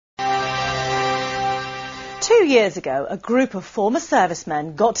2 years ago, a group of former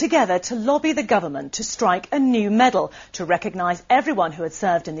servicemen got together to lobby the government to strike a new medal to recognise everyone who had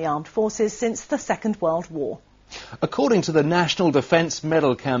served in the armed forces since the Second World War. According to the National Defence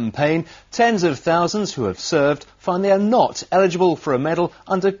Medal Campaign, tens of thousands who have served find they are not eligible for a medal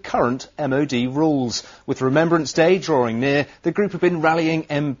under current MOD rules. With Remembrance Day drawing near, the group have been rallying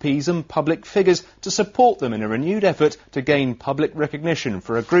MPs and public figures to support them in a renewed effort to gain public recognition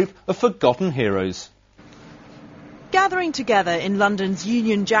for a group of forgotten heroes. Gathering together in London's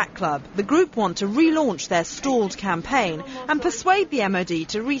Union Jack Club, the group want to relaunch their stalled campaign and persuade the MOD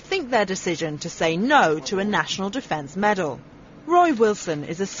to rethink their decision to say no to a National Defence Medal. Roy Wilson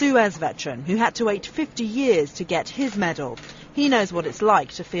is a Suez veteran who had to wait 50 years to get his medal. He knows what it's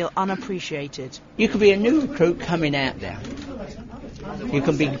like to feel unappreciated. You could be a new recruit coming out there. You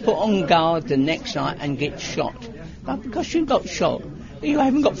can be put on guard the next night and get shot. But because you got shot, you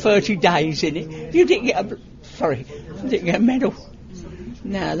haven't got 30 days in it, you didn't get a medal.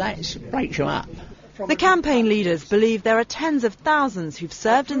 Now that breaks you up. The campaign leaders believe there are tens of thousands who've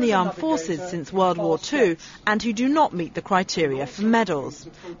served in the armed forces since World War II and who do not meet the criteria for medals.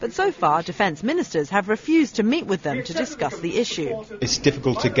 But so far, defence ministers have refused to meet with them to discuss the issue. It's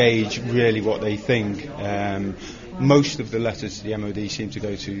difficult to gauge really what they think. Most of the letters to the MOD seem to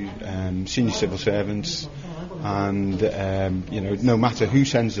go to senior civil servants, and no matter who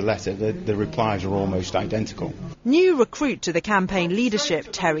sends the letter, the replies are almost identical. New recruit to the campaign leadership,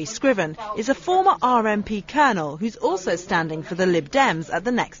 Terry Scriven, is a former RMP colonel who's also standing for the Lib Dems at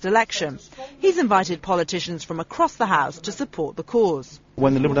the next election. He's invited politicians from across the House to support the cause.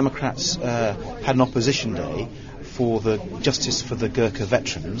 When the Liberal Democrats had an opposition day for the Justice for the Gurkha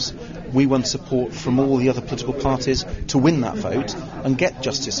veterans, we won support from all the other political parties to win that vote and get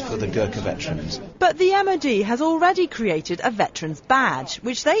justice for the Gurkha veterans. But the MOD has already created a veterans badge,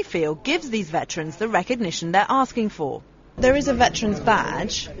 which they feel gives these veterans the recognition they're asking for. There is a veterans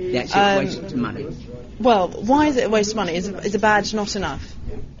badge. That's a waste of money. Well, why is it a waste of money? Is a badge not enough?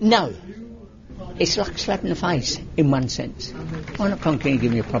 No. It's like a slap in the face, in one sense. Why not come and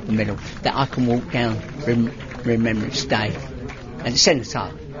give me a proper medal that I can walk down Remembrance Day and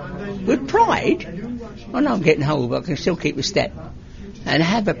cenotaph with pride? I know I'm getting old, but I can still keep a step. And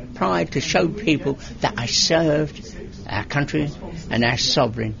have a pride to show people that I served our country and our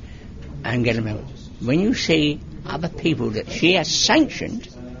sovereign and get a medal. When you see other people that she has sanctioned,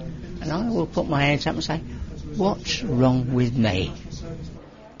 and I will put my hands up and say, what's wrong with me?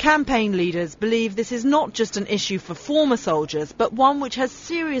 Campaign leaders believe this is not just an issue for former soldiers, but one which has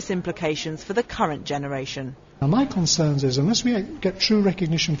serious implications for the current generation. Now, my concerns is, unless we get true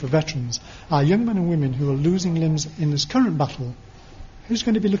recognition for veterans, our young men and women who are losing limbs in this current battle, who's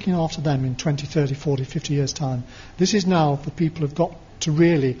going to be looking after them in 20, 30, 40, 50 years' time? This is now for people who've got to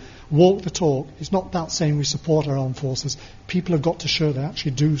really walk the talk. It's not about saying we support our armed forces. People have got to show they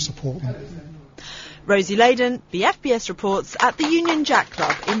actually do support them. Rosie Layden, the FBS reports at the Union Jack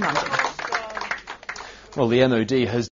Club in London. Well, the MOD has